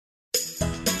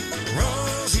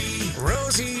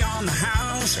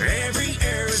House, every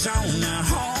Arizona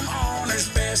homeowner's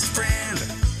best friend.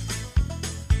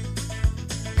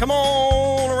 Come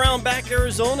on around back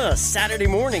Arizona, Saturday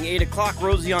morning, 8 o'clock,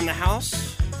 Rosie on the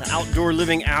House, the Outdoor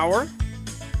Living Hour.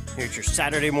 Here's your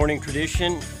Saturday morning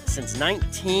tradition since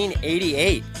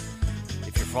 1988.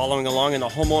 If you're following along in the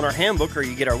Homeowner Handbook or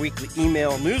you get our weekly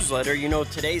email newsletter, you know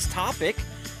today's topic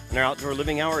in our Outdoor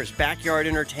Living Hour is backyard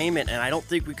entertainment, and I don't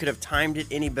think we could have timed it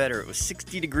any better. It was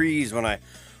 60 degrees when I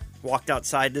walked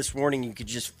outside this morning. You could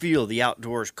just feel the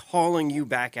outdoors calling you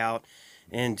back out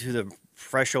into the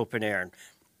fresh open air.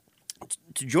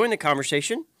 To join the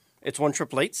conversation, it's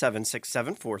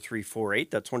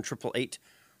 1-888-767-4348. That's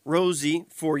 1-888-ROSIE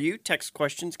for you. Text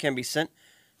questions can be sent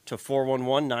to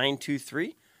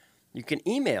 411-923. You can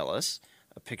email us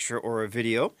a picture or a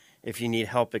video if you need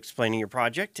help explaining your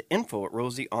project to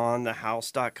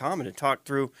info@rosieonthehouse.com. And to talk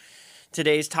through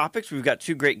today's topics, we've got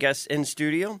two great guests in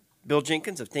studio. Bill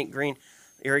Jenkins of Think Green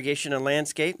Irrigation and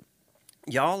Landscape.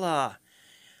 Y'all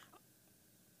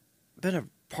been a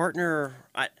partner.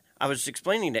 I was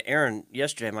explaining to Aaron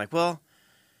yesterday. I'm like, well,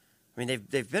 I mean,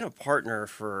 they've been a partner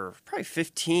for probably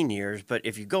 15 years, but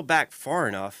if you go back far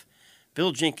enough,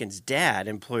 Bill Jenkins' dad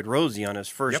employed Rosie on his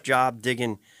first job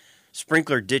digging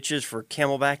sprinkler ditches for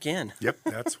Camelback Inn. Yep,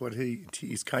 that's what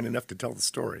he's kind enough to tell the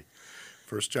story.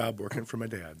 First job working for my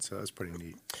dad, so that's pretty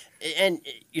neat. And,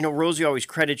 you know, Rosie always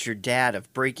credits your dad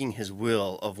of breaking his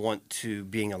will of want to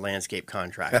being a landscape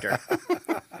contractor.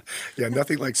 Yeah,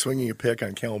 nothing like swinging a pick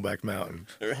on Camelback Mountain.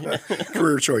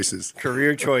 Career choices.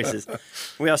 Career choices.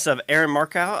 We also have Aaron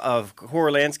Markow of Core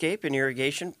Landscape and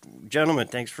Irrigation. Gentlemen,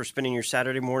 thanks for spending your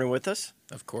Saturday morning with us.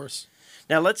 Of course.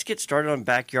 Now, let's get started on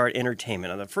backyard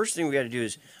entertainment. Now, the first thing we got to do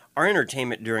is our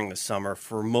entertainment during the summer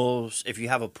for most, if you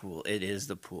have a pool, it is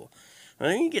the pool.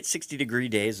 When you get 60-degree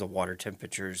days, the water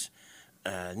temperature's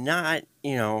not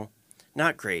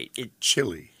great.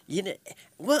 Chilly.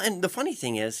 Well, and the funny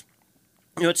thing is,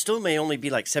 you know, it still may only be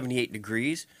like 78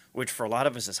 degrees, which for a lot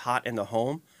of us is hot in the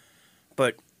home,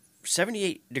 but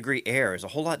 78-degree air is a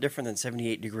whole lot different than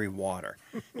 78-degree water.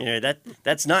 You know,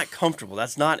 that's not comfortable.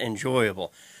 That's not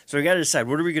enjoyable. So we got to decide,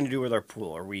 what are we going to do with our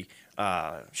pool? Are we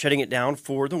shutting it down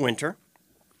for the winter?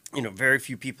 You know, very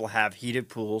few people have heated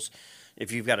pools.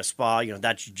 If you've got a spa, you know,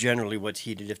 that's generally what's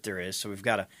heated if there is. So we've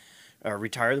got to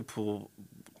retire the pool.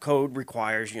 Code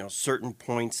requires, you know, certain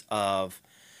points of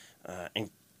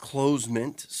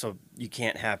enclosement, so you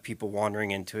can't have people wandering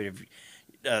into it.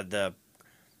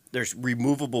 There's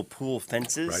removable pool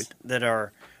fences that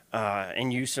are in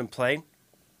use and play,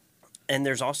 and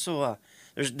there's also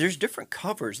there's different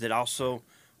covers that also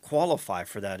qualify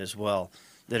for that as well,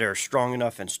 that are strong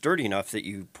enough and sturdy enough that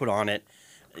you put on it.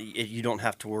 You don't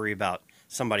have to worry about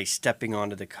somebody stepping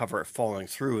onto the cover, falling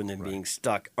through, and then being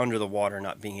stuck under the water,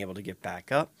 not being able to get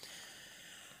back up.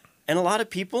 And a lot of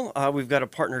people, we've got a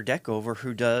partner deck over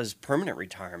who does permanent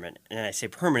retirement. And I say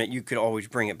permanent, you could always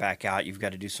bring it back out. You've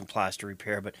got to do some plaster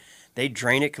repair, but they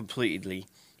drain it completely,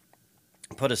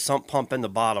 put a sump pump in the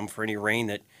bottom for any rain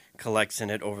that collects in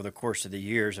it over the course of the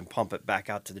years and pump it back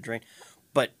out to the drain,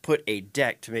 but put a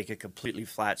deck to make it completely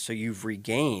flat so you've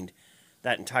regained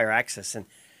that entire access. And,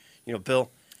 you know, Bill,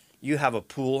 you have a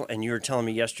pool, and you were telling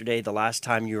me yesterday the last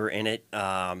time you were in it.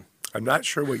 I'm not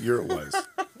sure what year it was.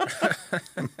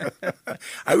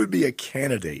 I would be a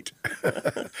candidate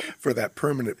for that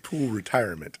permanent pool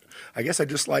retirement. I guess I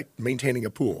just like maintaining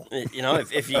a pool. You know,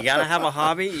 if you got to have a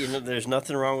hobby, you know, there's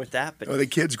nothing wrong with that. But the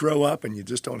kids grow up, and you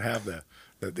just don't have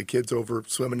the kids over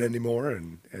swimming anymore,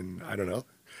 and I don't know.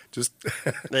 Just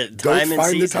don't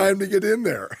find the time to get in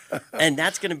there. And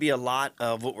that's going to be a lot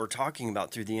of what we're talking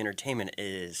about through the entertainment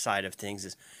side of things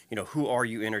is, you know, who are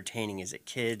you entertaining? Is it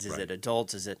kids? Is it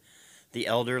adults? Is it the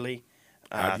elderly?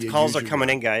 Calls are coming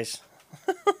in, guys.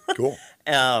 Cool.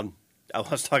 I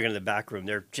was talking to the back room.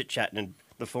 They're chit-chatting and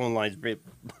the phone line's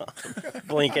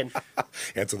blinking.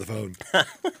 Answer the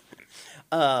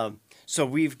phone. So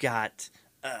we've got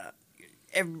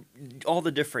all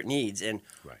the different needs and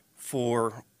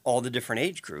for all the different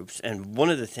age groups. And one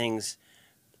of the things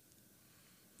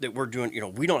that we're doing, you know,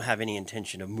 we don't have any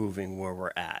intention of moving where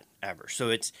we're at ever.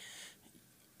 So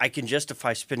I can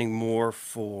justify spending more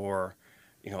for,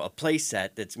 you know, a play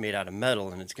set that's made out of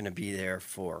metal and it's going to be there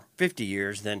for 50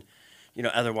 years than, you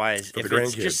know, otherwise if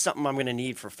it's just something I'm going to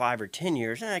need for 5 or 10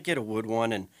 years, I get a wood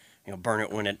one and, you know, burn it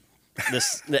when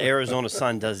the Arizona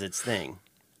sun does its thing.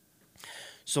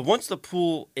 So once the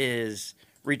pool is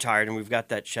retired and we've got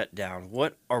that shut down,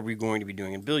 what are we going to be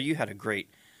doing? And Bill, you had a great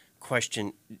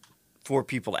question for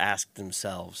people to ask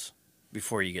themselves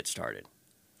before you get started.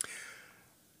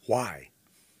 Why?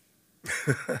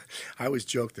 I always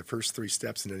joke the first 3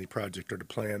 steps in any project are to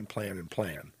plan, plan, and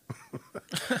plan.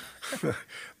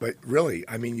 But really,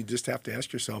 I mean, you just have to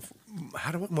ask yourself,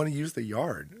 how do I want to use the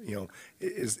yard? You know,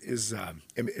 is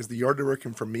the yard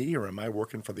working for me, or am I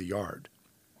working for the yard?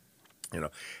 You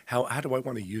know, how do I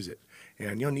want to use it?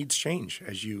 And needs change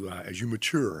as you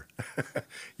mature.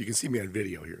 You can see me on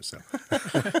video here, so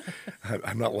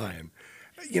I'm not lying.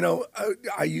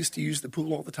 I used to use the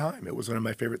pool all the time. It was one of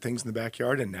my favorite things in the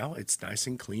backyard, and now it's nice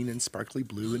and clean and sparkly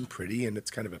blue and pretty, and it's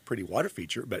kind of a pretty water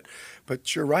feature.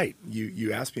 But you're right.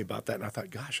 You asked me about that, and I thought,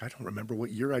 gosh, I don't remember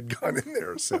what year I'd gone in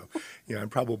there. So, I'm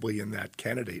probably in that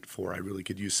candidate for I really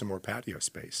could use some more patio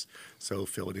space. So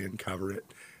fill it in, cover it.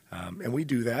 And we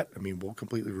do that. I mean, we'll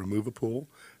completely remove a pool.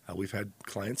 We've had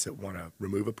clients that want to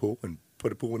remove a pool and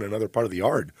put a pool in another part of the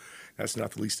yard. That's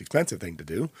not the least expensive thing to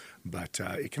do, but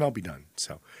it can all be done.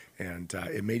 So, and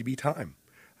it may be time.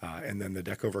 And then the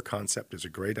deck over concept is a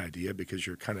great idea because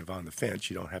you're kind of on the fence.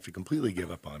 You don't have to completely give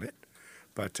up on it.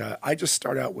 But I just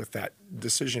start out with that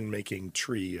decision-making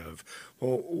tree of,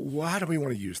 well, how do we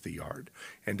want to use the yard?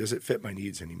 And does it fit my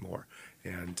needs anymore?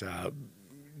 And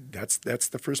that's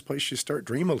the first place you start.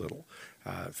 Dream a little.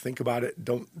 Think about it.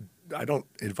 I don't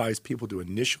advise people to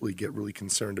initially get really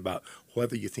concerned about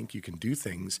whether you think you can do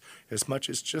things as much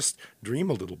as just dream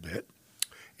a little bit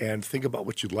and think about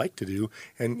what you'd like to do.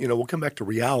 And, we'll come back to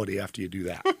reality after you do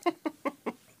that.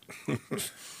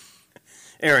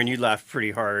 Aaron, you laughed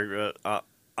pretty hard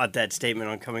at that statement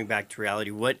on coming back to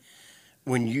reality.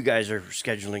 When you guys are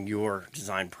scheduling your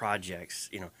design projects,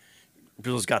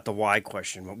 Bill's got the why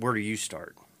question, but where do you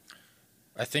start?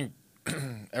 I think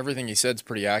everything he said is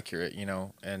pretty accurate,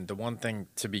 and the one thing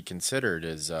to be considered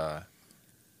is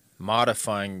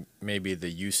modifying maybe the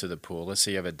use of the pool. Let's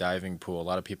say you have a diving pool. A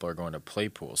lot of people are going to play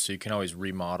pools, so you can always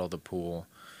remodel the pool,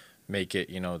 make it,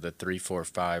 the 3, 4,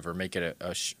 5, or make it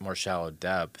a more shallow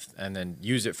depth, and then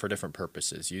use it for different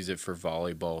purposes. Use it for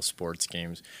volleyball, sports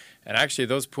games, and actually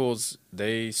those pools,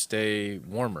 they stay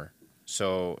warmer.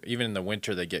 So even in the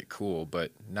winter, they get cool,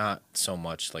 but not so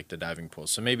much like the diving pool.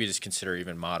 So maybe just consider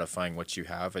even modifying what you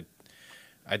have.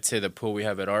 I'd say the pool we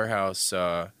have at our house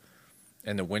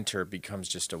in the winter becomes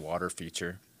just a water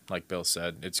feature, like Bill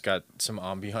said. It's got some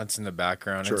ambiance in the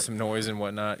background and some noise and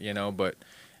whatnot, but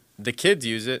the kids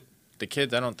use it. The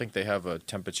kids, I don't think they have a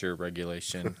temperature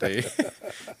regulation.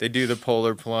 They do the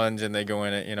polar plunge and they go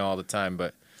in it, all the time,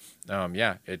 but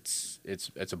it's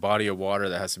a body of water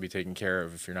that has to be taken care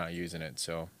of if you're not using it.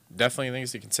 So definitely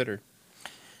things to consider.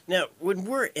 Now, when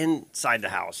we're inside the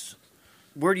house,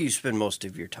 where do you spend most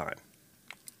of your time?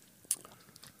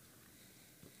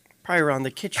 Probably around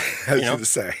the kitchen. I was going to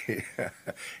say,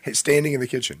 standing in the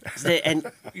kitchen.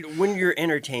 And when you're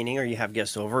entertaining or you have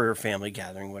guests over or family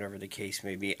gathering, whatever the case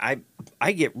may be,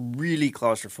 I get really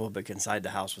claustrophobic inside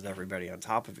the house with everybody on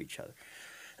top of each other.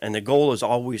 And the goal is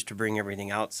always to bring everything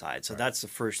outside. So that's the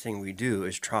first thing we do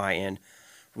is try and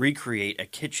recreate a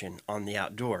kitchen on the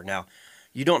outdoor. Now,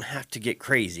 you don't have to get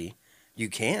crazy. You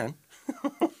can.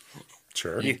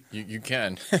 Sure. You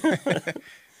can.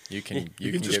 You can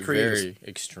just get very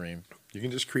extreme. You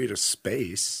can just create a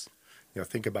space.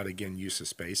 Think about, again, use of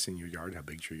space in your yard. How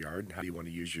big's your yard? And how do you want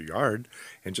to use your yard?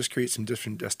 And just create some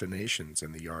different destinations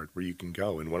in the yard where you can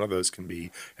go. And one of those can be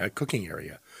a cooking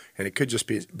area. And it could just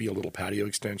be a little patio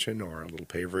extension or a little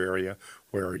paver area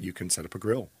where you can set up a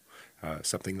grill.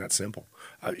 Something that simple.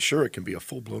 Sure, it can be a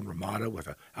full-blown Ramada with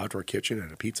an outdoor kitchen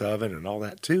and a pizza oven and all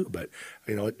that too. But,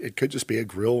 it could just be a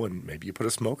grill and maybe you put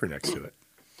a smoker next to it.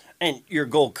 And your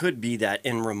goal could be that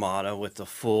in Ramada with the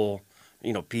full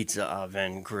pizza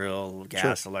oven, grill,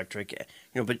 gas, electric,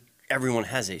 but everyone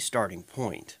has a starting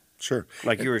point. Sure.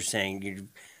 Like you were saying,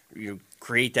 you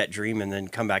create that dream and then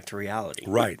come back to reality.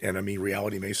 Right. And I mean,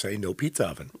 reality may say no pizza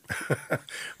oven,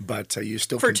 but you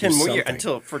still for can 10 more years,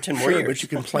 for 10 more years. But you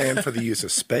can plan for the use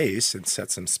of space and set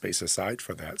some space aside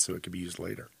for that so it can be used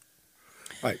later.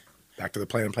 Right. Back to the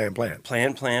plan.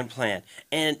 Plan.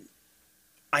 And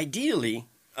ideally,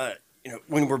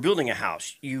 when we're building a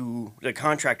house, the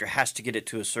contractor has to get it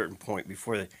to a certain point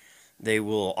before they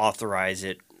will authorize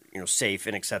it, safe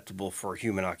and acceptable for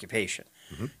human occupation.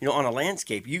 Mm-hmm. On a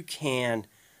landscape, you can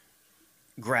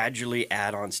gradually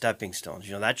add on stepping stones.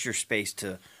 That's your space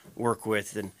to work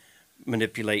with and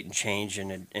manipulate and change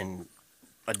and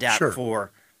adapt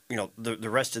for, the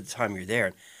rest of the time you're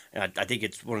there. And I think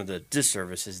it's one of the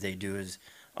disservices they do is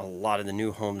a lot of the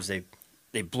new homes,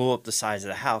 they blow up the size of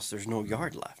the house. There's no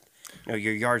yard left.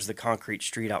 Your yard's the concrete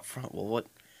street out front. Well,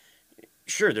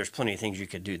 sure, there's plenty of things you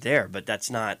could do there, but that's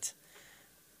not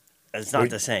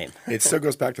the same. It still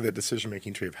goes back to the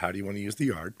decision-making tree of how do you want to use the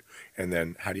yard, and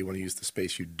then how do you want to use the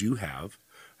space you do have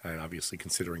and obviously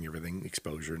considering everything,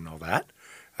 exposure and all that.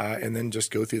 And then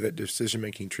just go through that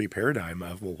decision-making tree paradigm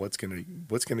of, well, what's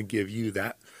gonna give you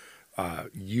that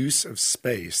use of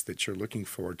space that you're looking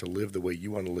for to live the way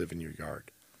you want to live in your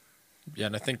yard. Yeah,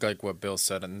 and I think like what Bill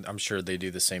said, and I'm sure they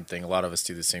do the same thing. A lot of us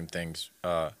do the same things.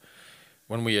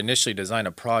 When we initially design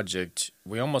a project,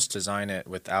 we almost design it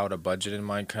without a budget in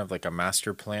mind, kind of like a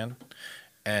master plan.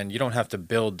 And you don't have to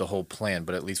build the whole plan,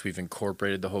 but at least we've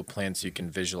incorporated the whole plan so you can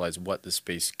visualize what the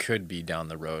space could be down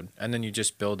the road. And then you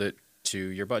just build it to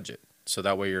your budget. So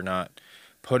that way you're not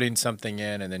putting something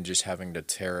in and then just having to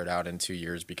tear it out in 2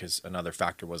 years because another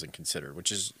factor wasn't considered,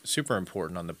 which is super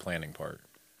important on the planning part.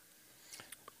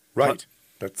 Right.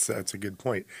 That's a good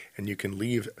point. And you can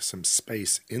leave some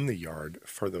space in the yard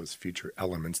for those future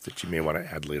elements that you may want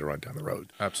to add later on down the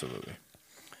road. Absolutely.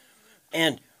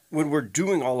 And when we're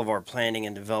doing all of our planning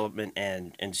and development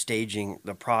and staging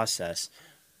the process,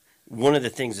 one of the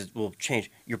things that will change,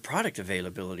 your product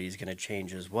availability is going to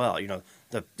change as well. You know,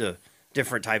 the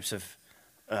different types of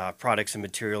products and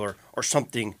material or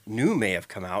something new may have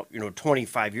come out. You know,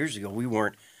 25 years ago, we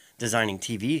weren't designing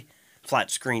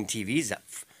flat screen TVs that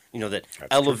That's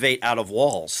elevate true. Out of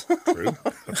walls. True.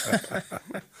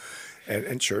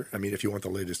 and sure, I mean, if you want the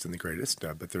latest and the greatest,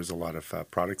 but there's a lot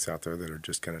of products out there that are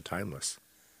just kind of timeless.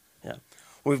 Yeah.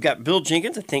 We've got Bill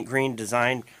Jenkins of Think Green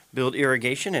Design, Build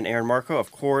Irrigation, and Aaron Marco of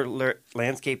Core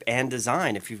Landscape and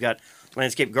Design. If you've got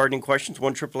landscape gardening questions,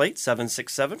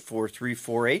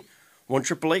 1-888-767-4348,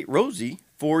 1-888-ROSIE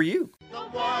for you. The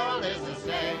world is the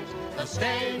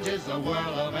stage is the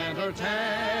world of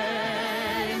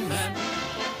entertainment.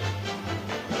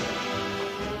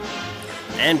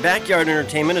 And backyard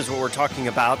entertainment is what we're talking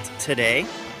about today.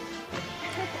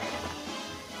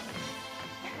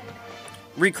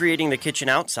 Recreating the kitchen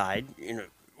outside,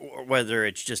 whether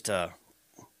it's just a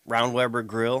round Weber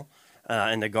grill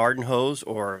and the garden hose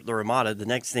or the Ramada. The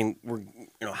next thing,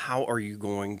 how are you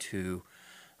going to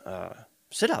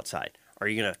sit outside? Are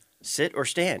you going to sit or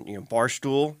stand? Bar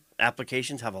stool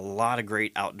applications have a lot of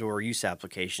great outdoor use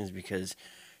applications because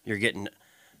you're getting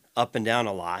up and down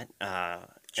a lot.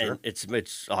 Sure. And it's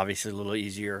obviously a little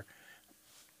easier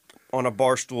on a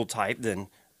bar stool type than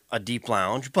a deep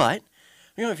lounge. But,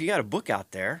 if you got a book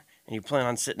out there and you plan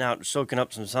on sitting out and soaking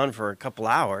up some sun for a couple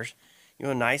hours,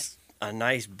 a nice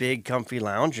big comfy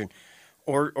lounge.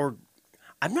 Or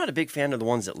I'm not a big fan of the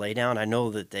ones that lay down. I know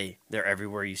that they're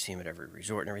everywhere. You see them at every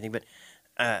resort and everything.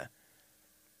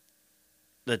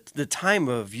 But the time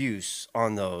of use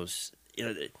on those,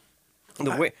 the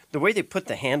way they put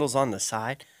the handles on the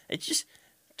side, it's just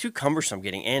too cumbersome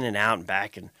getting in and out and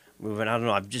back and moving. I don't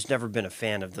know. I've just never been a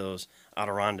fan of those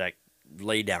Adirondack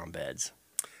lay-down beds.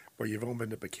 Well, you've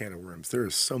opened up a can of worms. There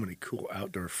are so many cool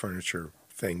outdoor furniture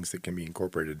things that can be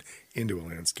incorporated into a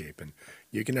landscape. And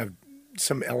you can have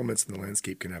some elements in the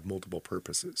landscape can have multiple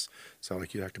purposes. So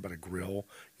like you talked about a grill,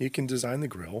 you can design the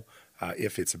grill,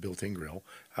 if it's a built-in grill,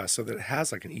 so that it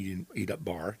has like an eat-up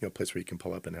bar, a place where you can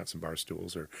pull up and have some bar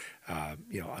stools or,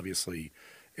 obviously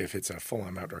if it's a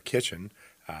full-on outdoor kitchen,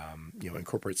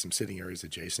 incorporate some sitting areas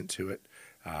adjacent to it.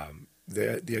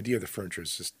 The idea of the furniture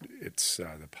is just,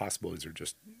 the possibilities are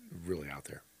just really out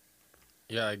there.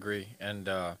 Yeah, I agree. And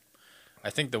I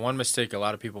think the one mistake a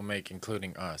lot of people make,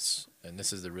 including us, and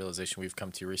this is the realization we've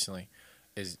come to recently,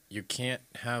 is you can't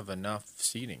have enough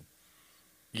seating.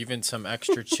 Even some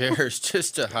extra chairs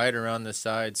just to hide around the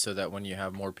sides so that when you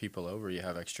have more people over, you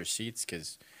have extra seats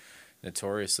because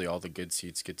notoriously all the good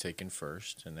seats get taken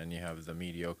first, and then you have the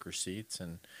mediocre seats,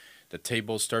 and the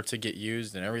tables start to get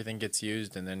used and everything gets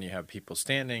used, and then you have people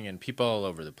standing and people all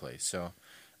over the place. So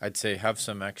I'd say have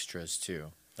some extras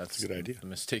too. That's a good idea. The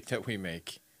mistake that we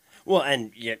make. Well,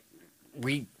 and yet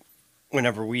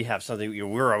whenever we have something,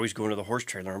 we're always going to the horse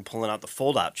trailer and pulling out the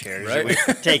fold-out chairs. Right.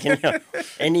 We're taking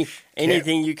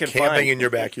anything you can find. Camping in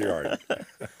your backyard.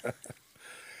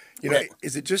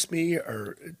 Is it just me,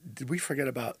 or did we forget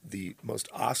about the most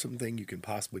awesome thing you can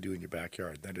possibly do in your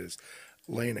backyard? That is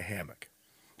lay in a hammock.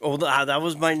 Oh, that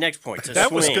was my next point.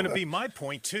 That was going to be my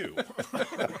point too.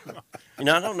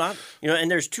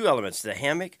 And there's two elements: the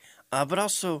hammock, but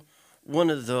also one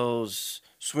of those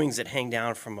swings that hang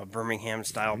down from a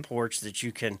Birmingham-style porch that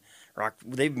you can rock.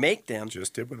 They make them.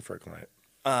 Just did one for a client.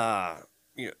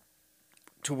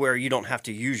 To where you don't have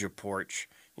to use your porch.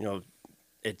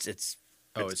 It's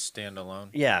standalone?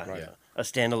 Yeah, right. Yeah. A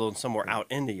standalone somewhere out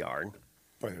in the yard.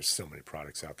 Boy, there's so many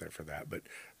products out there for that. But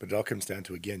it all comes down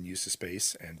to, again, use of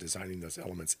space and designing those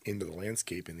elements into the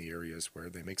landscape in the areas where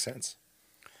they make sense.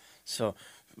 So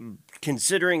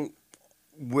considering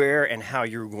where and how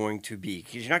you're going to be,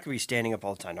 because you're not going to be standing up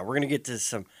all the time. Now, we're going to get to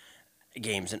some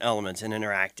games and elements and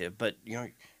interactive, but,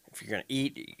 If you're going to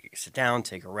eat, you sit down,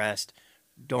 take a rest.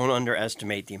 Don't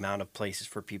underestimate the amount of places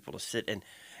for people to sit. And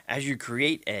as you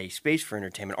create a space for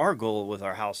entertainment, our goal with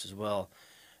our house as well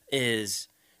is,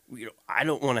 I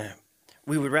don't want to,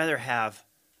 we would rather have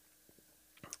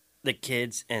the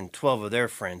kids and 12 of their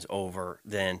friends over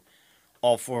than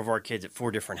all 4 of our kids at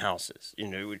 4 different houses.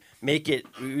 We'd make it,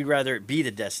 we'd rather it be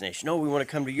the destination. No, we want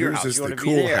to come to your Yours house. is You want the to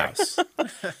cool be there. house.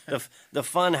 the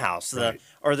fun house, Right.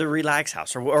 or the relax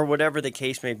house, or whatever the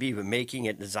case may be, but making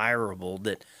it desirable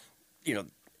that,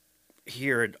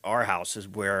 here at our house is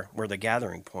where the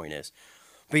gathering point is.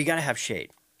 But you got to have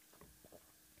shade.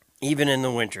 Even in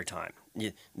the wintertime,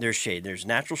 there's shade. There's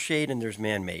natural shade and there's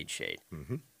man-made shade.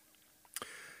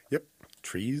 Yep.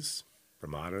 Trees,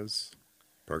 ramadas,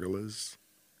 pergolas,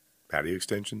 patio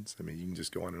extensions. I mean, you can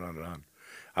just go on and on and on.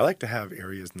 I like to have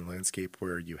areas in the landscape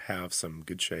where you have some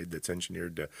good shade that's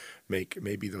engineered to make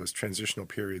maybe those transitional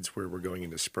periods where we're going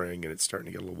into spring and it's starting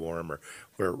to get a little warm, or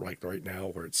where like right now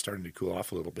where it's starting to cool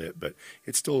off a little bit, but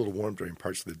it's still a little warm during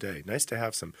parts of the day. Nice to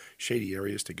have some shady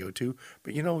areas to go to,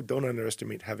 but don't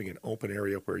underestimate having an open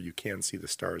area where you can see the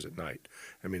stars at night.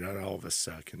 I mean, not all of us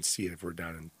can see it if we're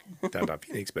down in downtown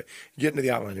Phoenix, but you get into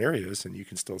the outlying areas and you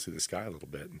can still see the sky a little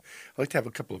bit. And I like to have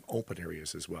a couple of open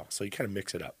areas as well, so you kind of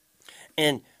mix it up.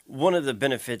 And one of the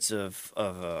benefits of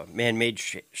a man-made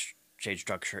shade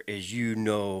structure is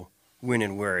when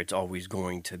and where it's always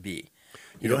going to be.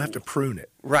 You don't have to prune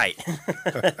it. Right.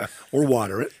 Or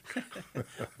water it.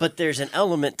 But there's an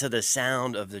element to the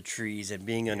sound of the trees and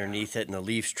being underneath it and the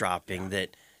leaves dropping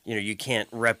that, you can't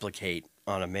replicate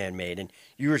on a man-made. And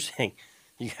you were saying,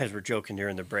 you guys were joking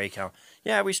during the break how,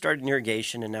 we started in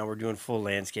irrigation and now we're doing full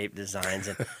landscape designs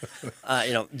and,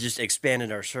 just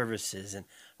expanded our services. And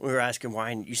we were asking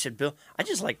why, and you said, Bill, I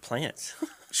just like plants.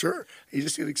 Sure, you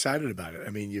just get excited about it.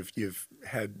 I mean, you've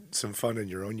had some fun in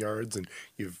your own yards, and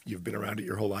you've been around it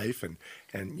your whole life, and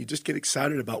you just get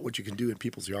excited about what you can do in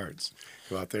people's yards.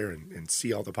 Go out there and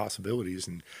see all the possibilities,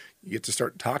 and you get to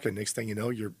start talking. Next thing you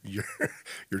know, you're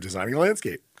designing a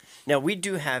landscape. Now, we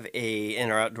do have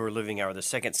in our outdoor living hour, the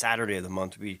second Saturday of the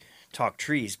month, we talk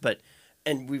trees,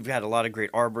 and we've had a lot of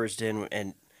great arborists in,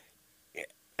 and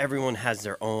everyone has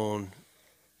their own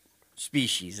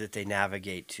species that they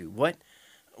navigate to.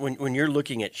 When you're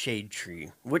looking at shade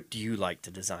tree, what do you like to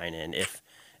design in? If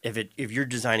you're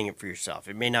designing it for yourself,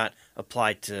 it may not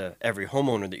apply to every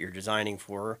homeowner that you're designing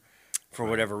for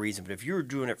whatever reason, but if you're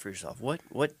doing it for yourself,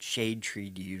 what shade tree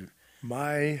do you?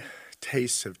 My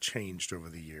tastes have changed over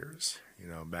the years.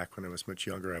 Back when I was much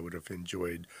younger, I would have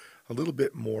enjoyed a little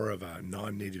bit more of a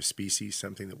non-native species,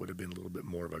 something that would have been a little bit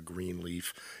more of a green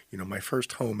leaf. My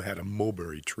first home had a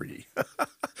mulberry tree.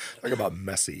 Talk about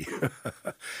messy.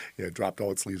 It dropped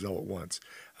all its leaves all at once.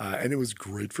 And it was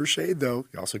great for shade, though.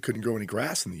 You also couldn't grow any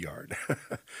grass in the yard.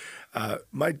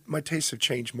 My tastes have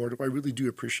changed more. I really do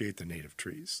appreciate the native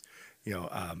trees.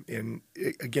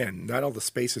 Again, not all the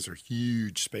spaces are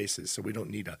huge spaces, so we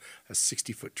don't need a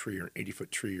 60-foot tree or an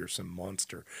 80-foot tree or some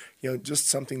monster. Just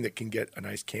something that can get a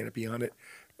nice canopy on it.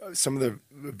 Some of the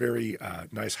very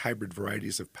nice hybrid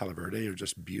varieties of Palo Verde are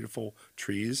just beautiful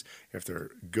trees if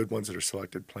they're good ones that are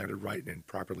selected, planted right, and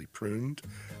properly pruned.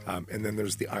 And then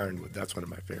there's the ironwood. That's one of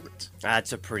my favorites.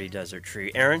 That's a pretty desert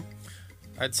tree. Aaron?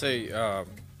 I'd say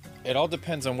it all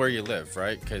depends on where you live,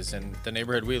 right? Because in the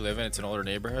neighborhood we live in, it's an older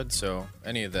neighborhood, so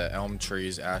any of the elm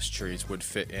trees, ash trees would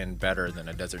fit in better than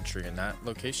a desert tree in that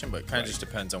location, but it kind of just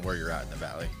depends on where you're at in the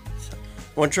valley.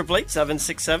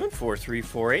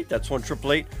 1-888-767-4348. That's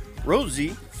 1-888-ROSIE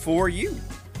for you.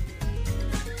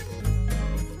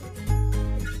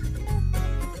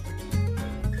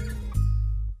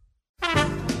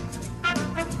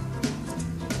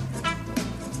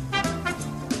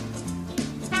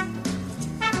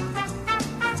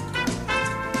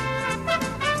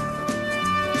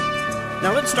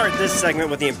 Now let's start this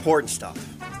segment with the important stuff.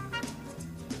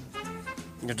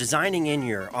 Designing in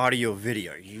your audio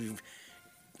video.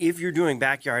 If you're doing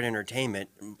backyard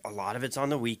entertainment, a lot of it's on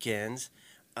the weekends.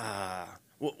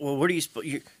 What are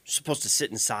you're supposed to sit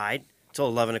inside till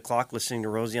 11 o'clock listening to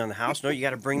Rosie on the House? No, you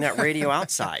got to bring that radio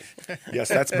outside. Yes,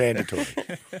 that's mandatory.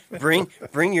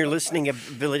 Bring your listening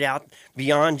ability out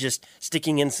beyond just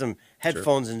sticking in some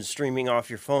headphones and streaming off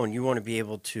your phone. You want to be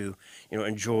able to,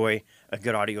 enjoy a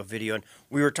good audio video. And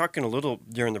we were talking a little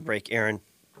during the break, Aaron.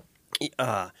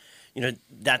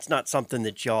 That's not something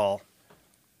that y'all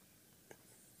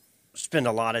spend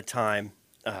a lot of time,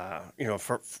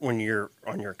 for when you're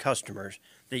on your customers.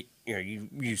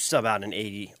 You sub out an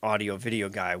 80 audio video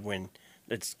guy when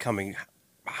it's coming.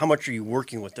 How much are you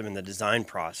working with them in the design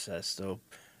process? So,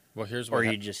 well, here's what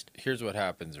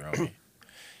happens, Romy.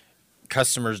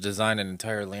 customers design an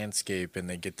entire landscape and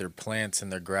they get their plants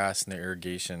and their grass and their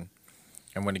irrigation.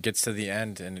 And when it gets to the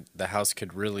end and the house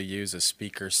could really use a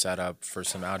speaker setup for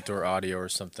some outdoor audio or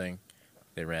something,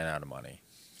 they ran out of money.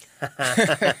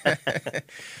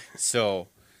 So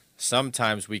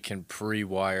sometimes we can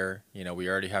pre-wire, we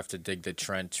already have to dig the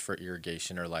trench for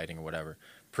irrigation or lighting or whatever.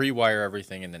 Pre-wire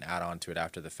everything and then add on to it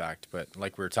after the fact. But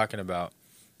like we were talking about,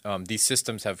 these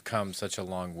systems have come such a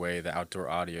long way. The outdoor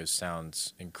audio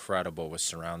sounds incredible with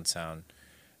surround sound.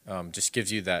 Just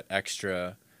gives you that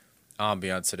extra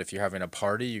ambiance that if you're having a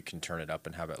party, you can turn it up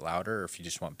and have it louder. Or if you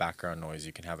just want background noise,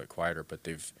 you can have it quieter. But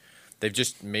they've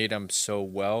just made them so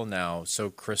well now,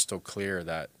 so crystal clear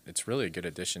that it's really a good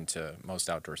addition to most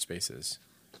outdoor spaces.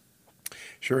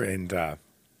 Sure, and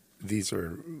these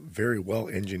are very well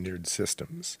engineered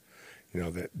systems,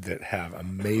 that have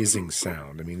amazing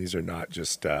sound. I mean, these are not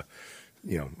just, of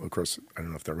course, I don't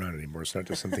know if they're around anymore. It's not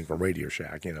just something from Radio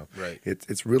Shack, Right.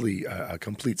 It's really a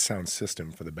complete sound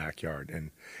system for the backyard. And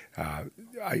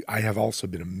I have also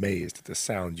been amazed at the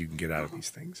sound you can get out of these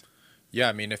things. Yeah,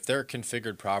 I mean, if they're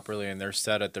configured properly and they're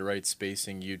set at the right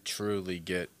spacing, you truly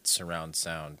get surround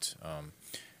sound.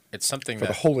 It's something for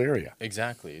the whole area.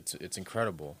 Exactly. It's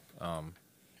incredible.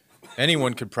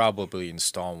 Anyone could probably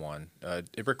install one.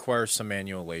 It requires some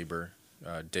manual labor,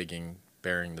 digging,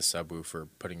 burying the subwoofer,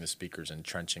 putting the speakers in,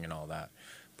 trenching and all that.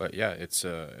 But yeah, it's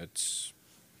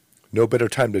no better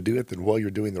time to do it than while you're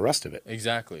doing the rest of it.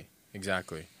 Exactly.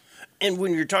 And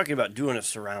when you're talking about doing a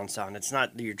surround sound, it's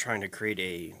not that you're trying to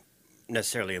create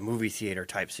necessarily a movie theater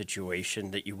type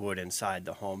situation that you would inside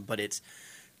the home, but it's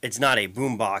not a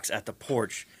boombox at the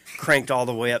porch cranked all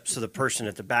the way up so the person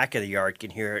at the back of the yard can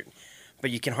hear it, but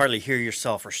you can hardly hear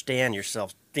yourself or stand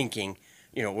yourself thinking,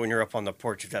 when you're up on the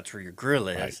porch, if that's where your grill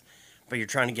is, right. But you're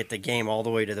trying to get the game all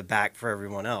the way to the back for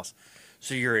everyone else.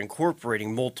 So you're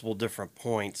incorporating multiple different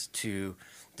points to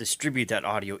distribute that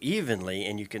audio evenly,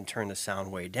 and you can turn the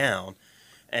sound way down.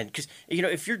 And because,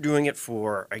 if you're doing it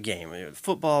for a game,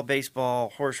 football,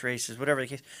 baseball, horse races, whatever the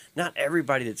case, not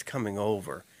everybody that's coming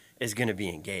over is going to be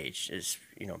engaged,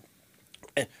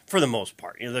 for the most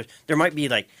part. There might be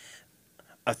like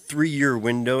a 3-year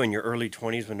window in your early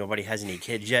 20s when nobody has any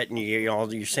kids yet, and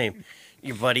you're saying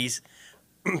your buddies.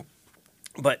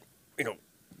 But,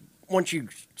 once you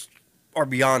are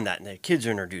beyond that and the kids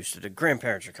are introduced, the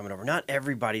grandparents are coming over, not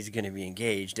everybody's going to be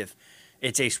engaged if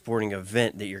it's a sporting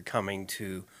event that you're coming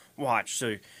to watch.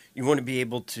 So you want to be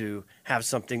able to have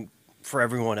something for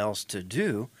everyone else to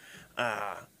do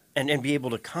and be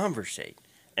able to conversate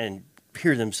and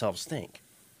hear themselves think.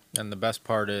 And the best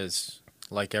part is,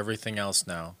 like everything else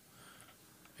now,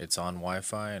 it's on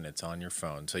Wi-Fi and it's on your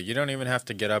phone. So you don't even have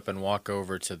to get up and walk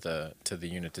over to the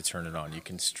unit to turn it on. You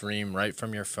can stream right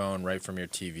from your phone, right from your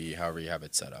TV, however you have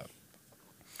it set up.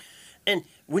 And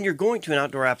when you're going to an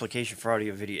outdoor application for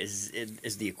audio video,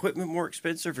 is the equipment more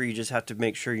expensive, or you just have to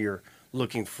make sure you're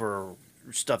looking for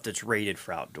stuff that's rated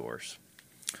for outdoors?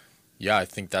 Yeah, I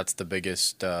think that's the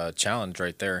biggest challenge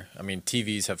right there. I mean,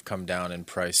 TVs have come down in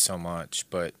price so much,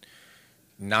 but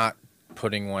not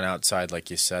putting one outside,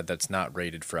 like you said, that's not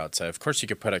rated for outside. Of course, you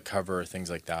could put a cover or things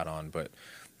like that on, but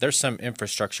there's some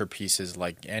infrastructure pieces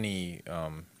like anything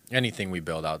we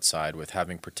build outside, with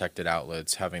having protected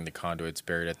outlets, having the conduits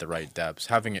buried at the right depths,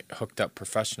 having it hooked up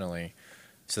professionally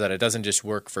so that it doesn't just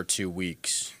work for 2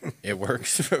 weeks. It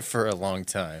works for a long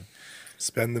time.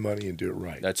 Spend the money and do it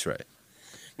right. That's right.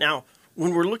 Now,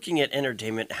 when we're looking at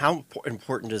entertainment, how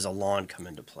important does a lawn come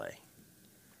into play?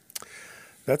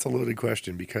 That's a loaded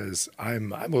question because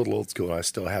I'm a little old school. I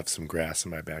still have some grass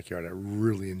in my backyard. I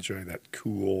really enjoy that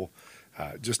cool,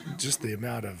 just the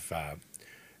amount of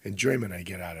enjoyment I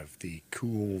get out of the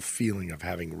cool feeling of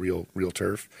having real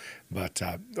turf. But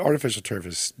artificial turf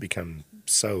has become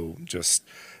so just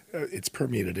it's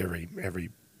permeated every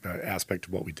aspect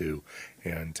of what we do,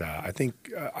 and I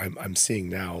think I'm seeing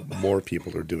now more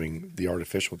people are doing the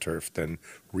artificial turf than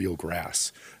real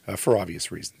grass for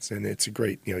obvious reasons, and it's a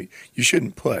great you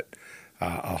shouldn't put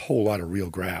a whole lot of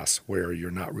real grass where you're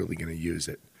not really going to use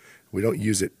it. We don't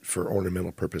use it for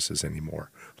ornamental purposes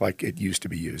anymore, like it used to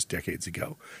be used decades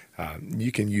ago.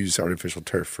 You can use artificial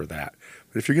turf for that,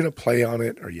 but if you're going to play on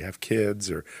it, or you have kids,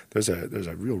 or there's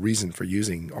a real reason for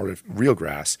using real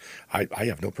grass, I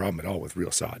have no problem at all with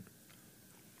real sod.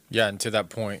 Yeah, and to that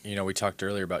point, we talked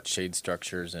earlier about shade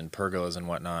structures and pergolas and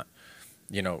whatnot.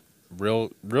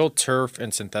 Real turf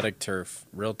and synthetic turf.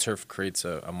 Real turf creates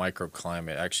a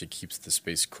microclimate. It actually keeps the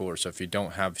space cooler. So if you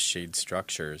don't have shade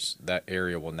structures, that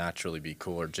area will naturally be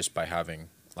cooler just by having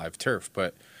live turf.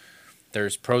 But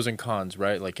there's pros and cons,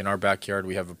 right? Like in our backyard,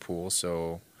 we have a pool,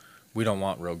 so we don't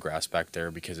want real grass back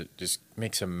there because it just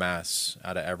makes a mess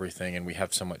out of everything, and we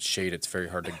have so much shade, it's very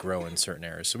hard to grow in certain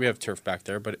areas. So we have turf back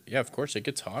there, but yeah, of course, it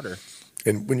gets hotter.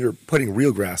 And when you're putting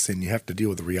real grass in, you have to deal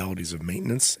with the realities of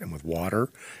maintenance and with water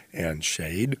and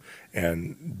shade.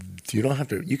 And you don't have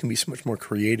to, you can be so much more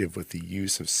creative with the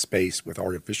use of space with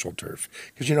artificial turf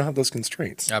because you don't have those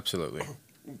constraints. Absolutely.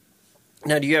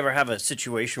 Now, do you ever have a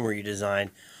situation where you design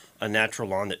a natural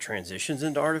lawn that transitions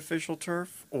into artificial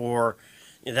turf, or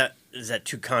is that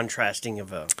too contrasting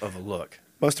of a look?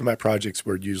 Most of my projects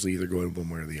were usually either going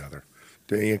one way or the other.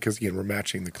 Because, again, we're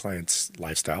matching the client's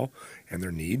lifestyle and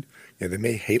their need. They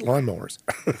may hate lawnmowers.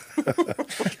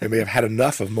 They may have had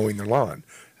enough of mowing their lawn.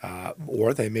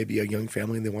 Or they may be a young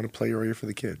family and they want a play area for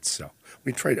the kids. So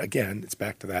we trade. Again, it's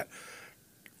back to that.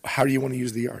 How do you want to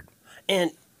use the yard?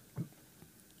 And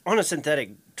on a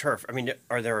synthetic turf, I mean,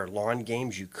 are there lawn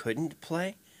games you couldn't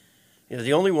play?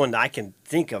 The only one that I can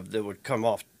think of that would come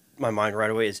off my mind right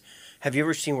away is, have you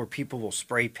ever seen where people will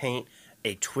spray paint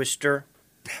a twister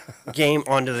game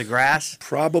onto the grass?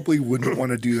 Probably wouldn't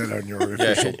want to do that on your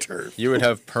artificial turf. You would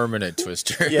have permanent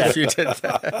twister if you did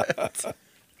that.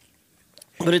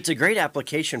 But it's a great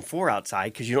application for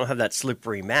outside because you don't have that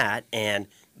slippery mat and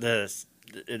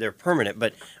they're permanent.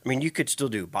 But, I mean, you could still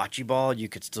do bocce ball. You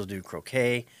could still do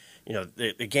croquet.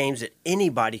 The games that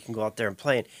anybody can go out there and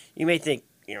play. And you may think,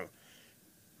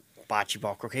 bocce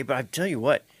ball, croquet. But I tell you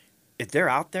what, if they're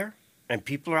out there and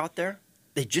people are out there,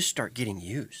 they just start getting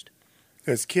used.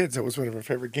 As kids, that was one of our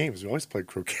favorite games. We always played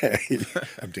croquet.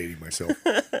 I'm dating myself.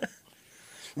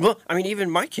 Well, I mean, even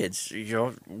my kids,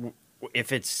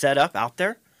 if it's set up out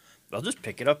there, they'll just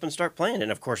pick it up and start playing.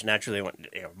 And, of course, naturally, they want,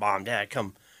 Mom, Dad,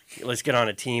 come, let's get on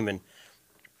a team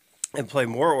and play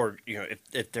more. Or,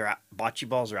 if their bocce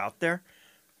balls are out there,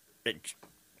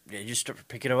 they just start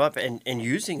picking them up and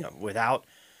using them without,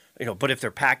 but if they're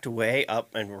packed away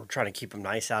up and we're trying to keep them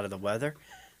nice out of the weather,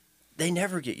 they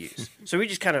never get used. So we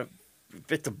just kind of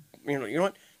fit the, you know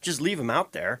what, just leave them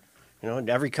out there.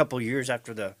 Every couple of years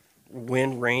after the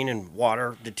wind, rain, and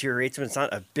water deteriorates them, it's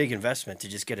not a big investment to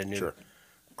just get a new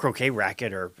croquet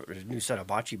racket or a new set of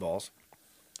bocce balls.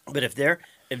 But if they're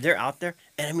out there,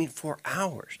 and I mean for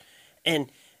hours, and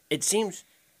it seems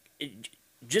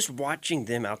just watching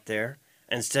them out there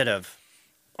instead of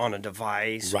on a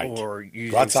device or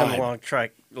using some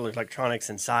electronics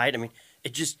inside, I mean,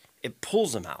 it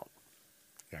pulls them out.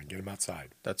 Yeah, get them outside.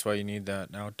 That's why you need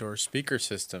that outdoor speaker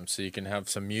system so you can have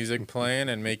some music playing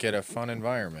and make it a fun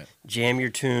environment. Jam your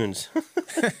tunes.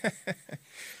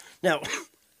 Now,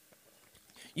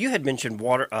 you had mentioned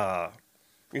water,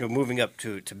 moving up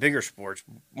to bigger sports,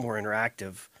 more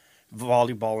interactive,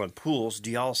 volleyball and pools.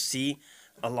 Do y'all see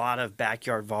a lot of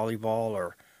backyard volleyball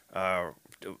or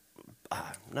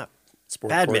not Sport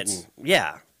badminton? Courts.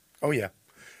 Yeah. Oh, yeah.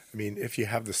 I mean, if you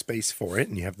have the space for it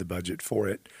and you have the budget for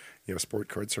it, sport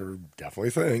courts are definitely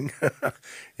a thing.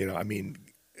 I mean,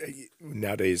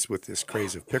 nowadays with this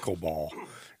craze of pickleball,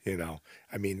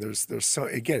 I mean, there's so,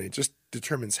 again, it just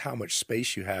determines how much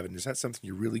space you have. And is that something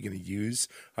you're really going to use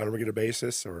on a regular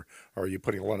basis? Or are you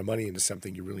putting a lot of money into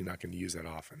something you're really not going to use that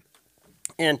often?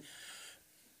 And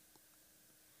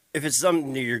if it's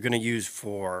something that you're going to use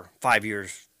for 5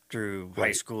 years through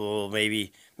high school,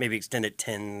 maybe extend it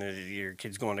 10, your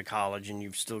kid's going to college and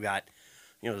you've still got,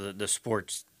 the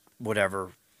sports,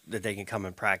 whatever, that they can come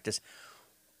and practice.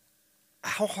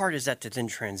 How hard is that to then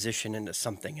transition into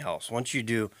something else? Once you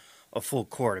do a full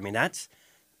court, I mean,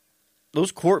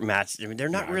 those court mats, I mean, they're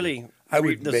not really,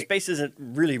 the space isn't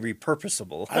really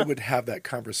repurposable. I would have that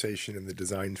conversation in the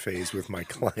design phase with my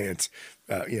client,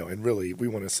 and really we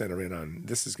want to center in on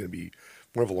this is going to be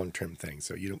more of a long-term thing.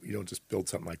 So you don't just build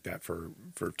something like that for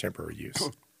temporary use.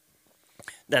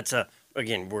 That's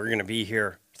again, we're going to be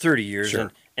here 30 years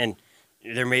and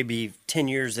there may be 10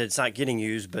 years that it's not getting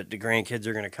used, but the grandkids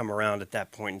are going to come around at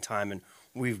that point in time, and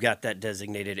we've got that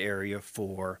designated area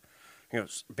for,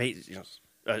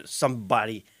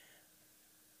 somebody,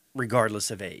 regardless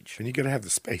of age. And you got to have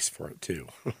the space for it too.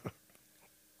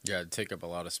 Yeah, it'd take up a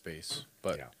lot of space,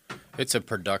 but it's a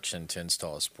production to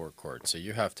install a sport court, so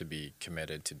you have to be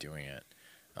committed to doing it.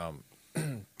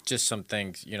 Just some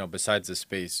things, besides the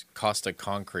space, cost of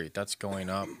concrete, that's going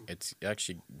up. It's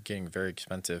actually getting very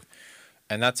expensive.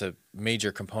 And that's a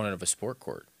major component of a sport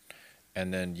court.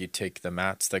 And then you take the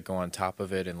mats that go on top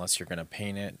of it, unless you're going to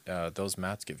paint it. Those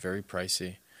mats get very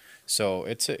pricey. So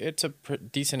it's a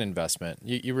decent investment.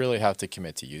 You really have to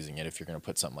commit to using it if you're going to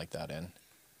put something like that in.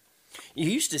 You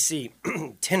used to see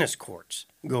tennis courts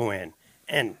go in.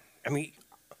 And, I mean,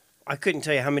 I couldn't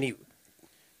tell you how many,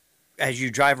 as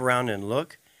you drive around and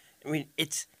look, I mean,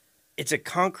 it's it's a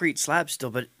concrete slab still,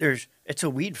 but it's a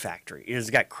weed factory. It's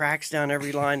got cracks down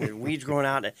every line. There's weeds growing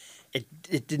out.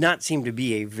 It did not seem to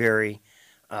be a very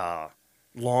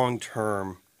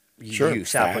long-term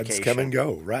use fads application. come and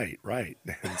go. Right.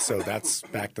 And so that's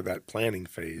back to that planning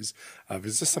phase of,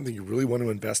 is this something you really want to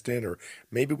invest in, or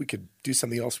maybe we could do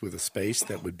something else with a space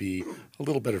that would be a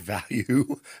little better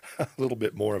value, a little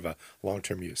bit more of a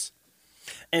long-term use.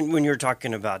 And when you're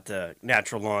talking about the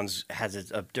natural lawns has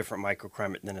a different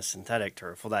microclimate than a synthetic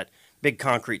turf, well, that big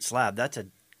concrete slab, that's a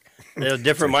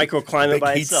different microclimate Big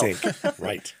by heat itself. sink.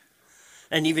 Right.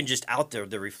 And even just out there,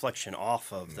 the reflection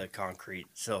off of the concrete.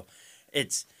 So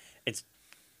it's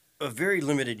a very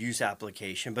limited use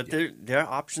application, but their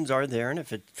options are there. And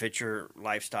if it fits your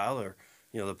lifestyle or,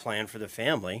 the plan for the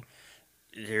family,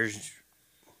 there's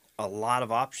a lot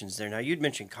of options there. Now, you'd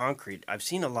mentioned concrete. I've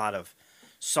seen a lot of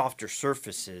softer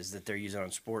surfaces that they're using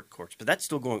on sport courts, but that's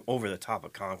still going over the top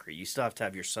of concrete. You still have to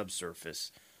have your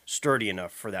subsurface sturdy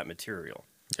enough for that material.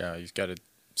 Yeah, you've got to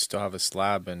still have a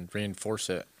slab and reinforce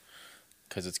it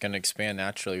because it's going to expand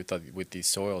naturally with these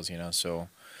soils, So,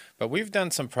 but we've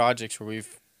done some projects where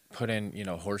we've put in,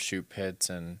 horseshoe pits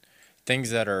and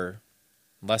things that are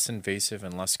less invasive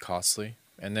and less costly.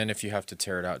 And then if you have to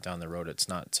tear it out down the road, it's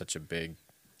not such a big,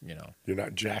 You're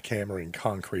not jackhammering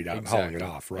concrete out and hauling it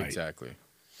off, right? Exactly.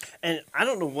 And I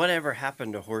don't know whatever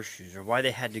happened to horseshoes or why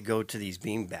they had to go to these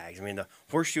bean bags. I mean, the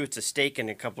horseshoe, it's a stake and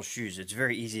a couple shoes. It's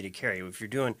very easy to carry. If you're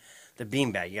doing the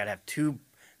bean bag, you got to have two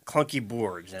clunky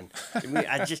boards. And I'm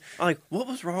like, what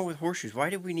was wrong with horseshoes? Why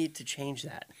did we need to change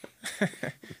that?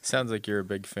 Sounds like you're a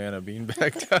big fan of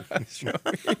beanbag ties.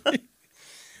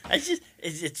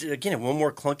 It's again, one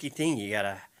more clunky thing you got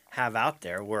to have out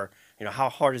there where, how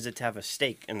hard is it to have a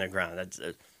stake in the ground? That's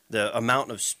the amount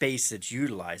of space that's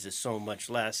utilized is so much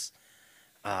less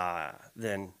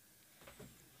than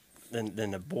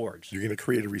the boards. You're going to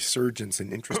create a resurgence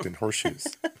in interest in horseshoes.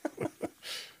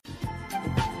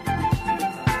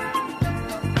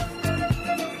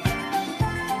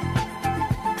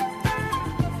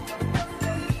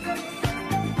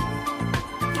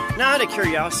 Now, out of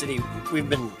curiosity,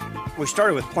 we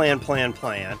started with plan.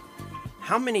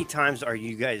 How many times are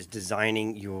you guys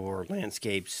designing your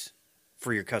landscapes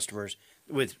for your customers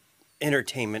with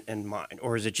entertainment in mind?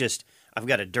 Or is it just, I've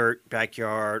got a dirt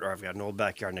backyard or I've got an old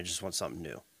backyard and I just want something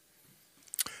new?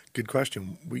 Good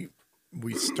question.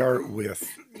 We start with,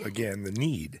 again, the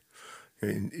need.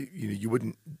 And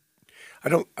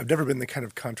I've never been the kind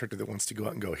of contractor that wants to go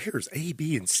out and go, here's A,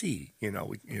 B, and C.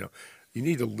 You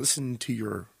need to listen to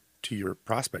your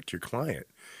prospect, your client.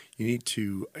 You need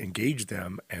to engage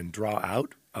them and draw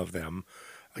out of them,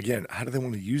 again, how do they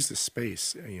want to use this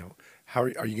space? How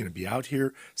are you going to be out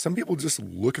here? Some people just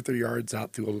look at their yards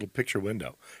out through a little picture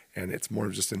window, and it's more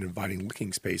of just an inviting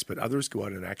looking space, but others go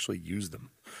out and actually use them.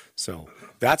 So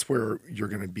that's where you're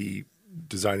going to be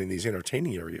designing these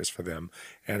entertaining areas for them.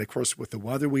 And of course, with the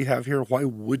weather we have here, why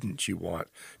wouldn't you want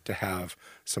to have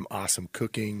some awesome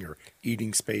cooking or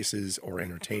eating spaces or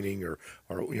entertaining or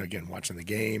again, watching the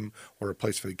game or a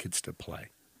place for the kids to play?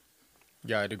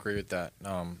 Yeah, I'd agree with that.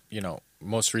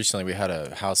 Most recently we had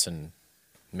a house in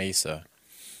Mesa,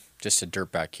 just a dirt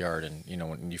backyard. And,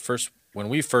 when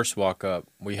we first walk up,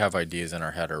 we have ideas in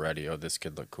our head already. Oh, this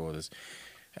could look cool.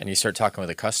 And you start talking with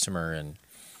a customer and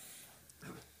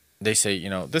they say,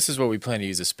 this is what we plan to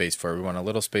use the space for. We want a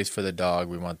little space for the dog.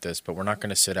 We want this, but we're not going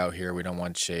to sit out here. We don't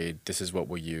want shade. This is what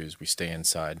we'll use. We stay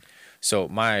inside. So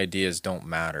my ideas don't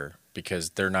matter because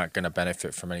they're not going to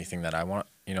benefit from anything that I want,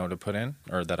 to put in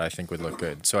or that I think would look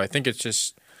good. So I think it's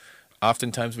just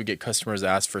oftentimes we get customers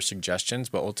ask for suggestions,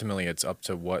 but ultimately it's up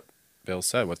to what Bill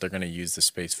said, what they're going to use the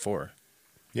space for.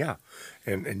 Yeah,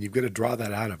 and you've got to draw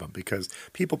that out of them because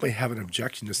people may have an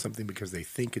objection to something because they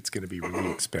think it's going to be really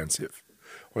expensive.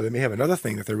 Or they may have another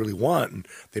thing that they really want, and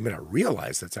they may not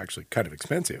realize that's actually kind of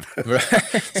expensive.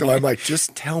 So I'm like,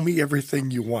 just tell me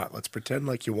everything you want. Let's pretend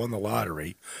like you won the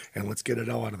lottery, and let's get it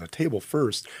all out on the table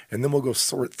first, and then we'll go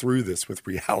sort through this with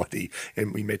reality,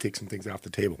 and we may take some things off the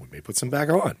table. We may put some back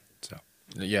on. So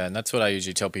yeah, and that's what I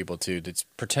usually tell people, too. It's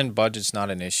pretend budget's not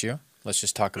an issue. Let's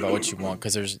just talk about what you want,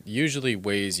 because there's usually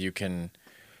ways you can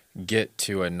get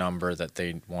to a number that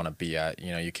they want to be at.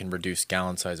 You can reduce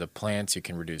gallon size of plants, you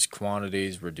can reduce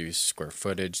quantities, reduce square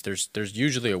footage. There's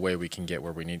usually a way we can get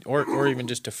where we need, or even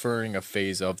just deferring a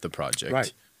phase of the project.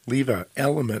 Right. Leave an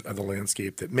element of the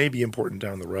landscape that may be important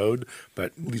down the road,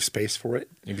 but leave space for it.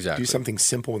 Exactly. Do something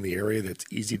simple in the area that's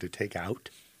easy to take out.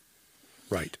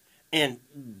 Right. And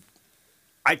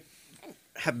I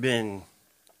have been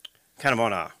kind of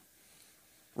on a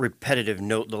repetitive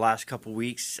note the last couple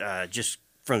weeks, just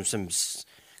from some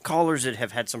callers that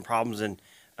have had some problems and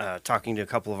talking to a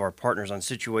couple of our partners on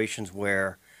situations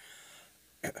where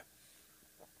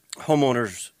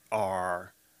homeowners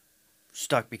are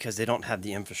stuck because they don't have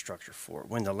the infrastructure for it.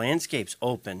 When the landscape's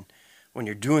open, when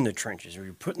you're doing the trenches or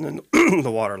you're putting in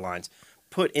the water lines,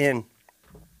 put in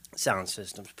sound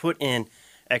systems, put in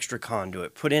extra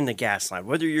conduit, put in the gas line,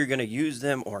 whether you're going to use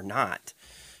them or not.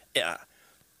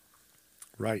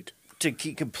 Right. To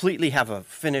completely have a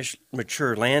finished,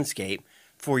 mature landscape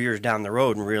 4 years down the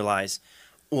road and realize,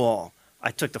 well,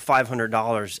 I took the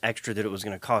 $500 extra that it was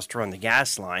going to cost to run the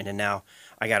gas line, and now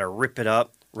I got to rip it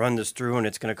up, run this through, and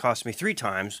it's going to cost me 3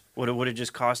 times what it would have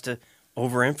just cost to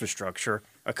over infrastructure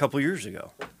a couple years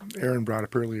ago. Aaron brought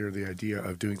up earlier the idea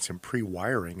of doing some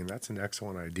pre-wiring, and that's an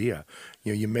excellent idea.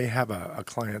 You know, you may have a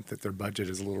client that their budget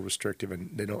is a little restrictive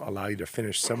and they don't allow you to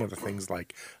finish some of the things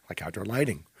like outdoor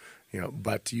lighting. You know,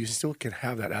 but you still can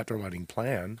have that outdoor lighting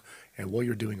plan, and while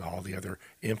you're doing all the other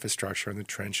infrastructure and the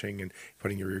trenching and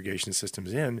putting your irrigation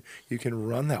systems in, you can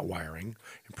run that wiring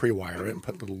and pre-wire it and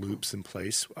put little loops in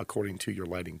place according to your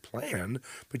lighting plan,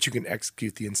 but you can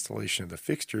execute the installation of the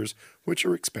fixtures, which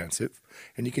are expensive,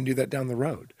 and you can do that down the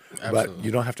road. Absolutely. But you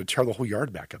don't have to tear the whole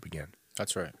yard back up again.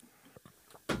 That's right.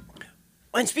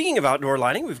 And speaking of outdoor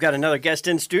lighting, we've got another guest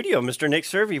in studio, Mr. Nick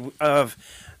Servey of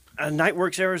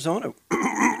Nightworks Arizona.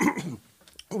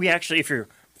 We actually, if you're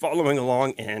following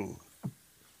along in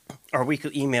our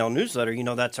weekly email newsletter, you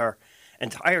know that's our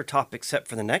entire topic set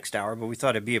for the next hour, but we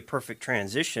thought it'd be a perfect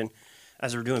transition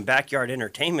as we're doing backyard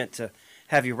entertainment to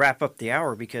have you wrap up the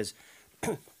hour, because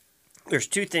there's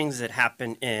 2 things that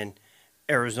happen in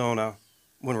Arizona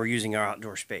when we're using our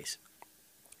outdoor space.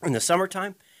 In the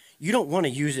summertime, you don't want to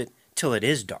use it till it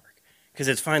is dark because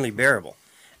it's finally bearable.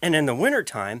 And in the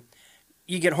wintertime,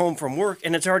 you get home from work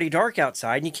and it's already dark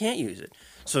outside and you can't use it.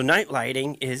 So night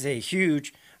lighting is a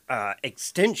huge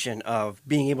extension of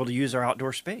being able to use our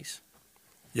outdoor space.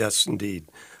 Yes, indeed.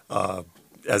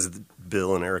 As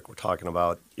Bill and Eric were talking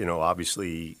about, you know,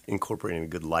 obviously incorporating a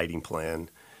good lighting plan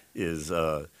is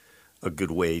a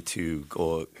good way to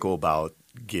go about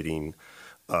getting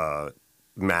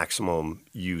maximum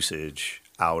usage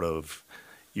out of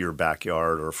your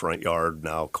backyard or front yard.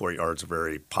 Now, courtyards are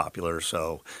very popular,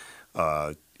 so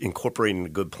incorporating a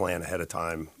good plan ahead of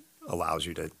time allows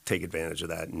you to take advantage of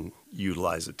that and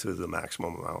utilize it to the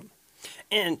maximum amount.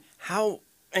 And how,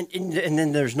 and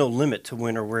then there's no limit to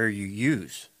when or where you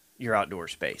use your outdoor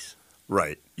space.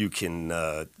 Right. You can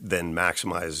then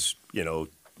maximize, you know,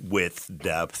 width,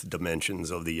 depth,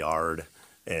 dimensions of the yard,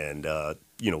 and,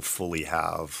 you know, fully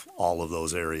have all of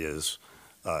those areas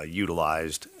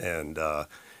utilized. And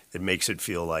it makes it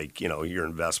feel like, you know, your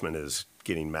investment is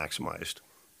getting maximized.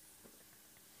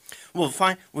 Well,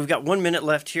 fine. We've got 1 minute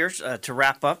left here to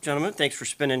wrap up, gentlemen. Thanks for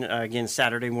spending, again,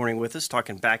 Saturday morning with us,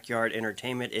 talking backyard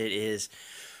entertainment. It is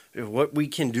what we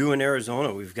can do in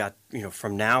Arizona. We've got, you know,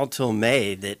 from now till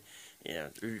May that, you know,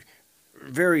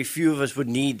 very few of us would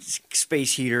need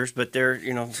space heaters, but there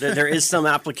is some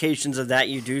applications of that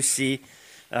you do see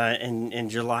in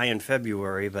July and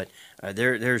February. But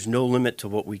there's no limit to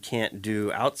what we can't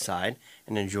do outside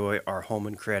and enjoy our home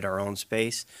and create our own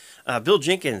space. Bill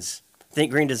Jenkins, Think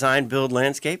Green Design, Build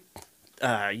Landscape.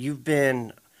 You've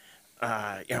been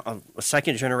a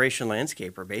second-generation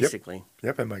landscaper, basically.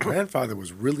 Yep, and my grandfather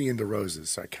was really into roses,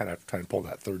 so I kind of try and pull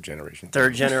that third generation.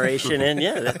 Third generation, and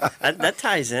yeah, that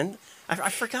ties in. I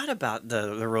forgot about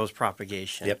the rose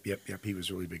propagation. Yep. He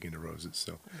was really big into roses.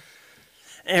 So,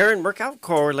 Aaron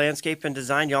Mercalcor, Landscape and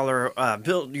Design. Y'all are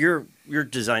built your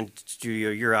design studio.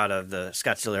 You're out of the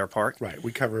Scottsdale Air Park, right?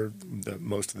 We cover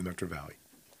most of the Metro Valley.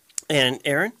 And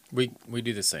Aaron, We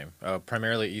do the same,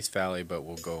 primarily East Valley, but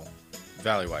we'll go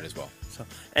valley-wide as well.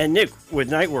 And Nick with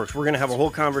Nightworks. We're going to have a whole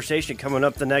conversation coming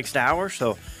up the next hour,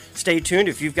 so stay tuned.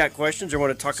 If you've got questions or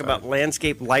want to talk about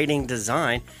landscape lighting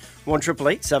design,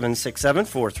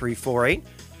 1-888-767-4348.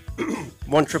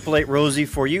 1-888-ROSIE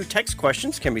for you. Text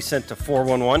questions can be sent to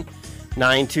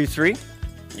 411-923.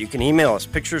 You can email us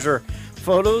pictures or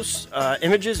photos,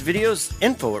 images, videos,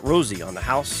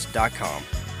 info@rosieonthehouse.com.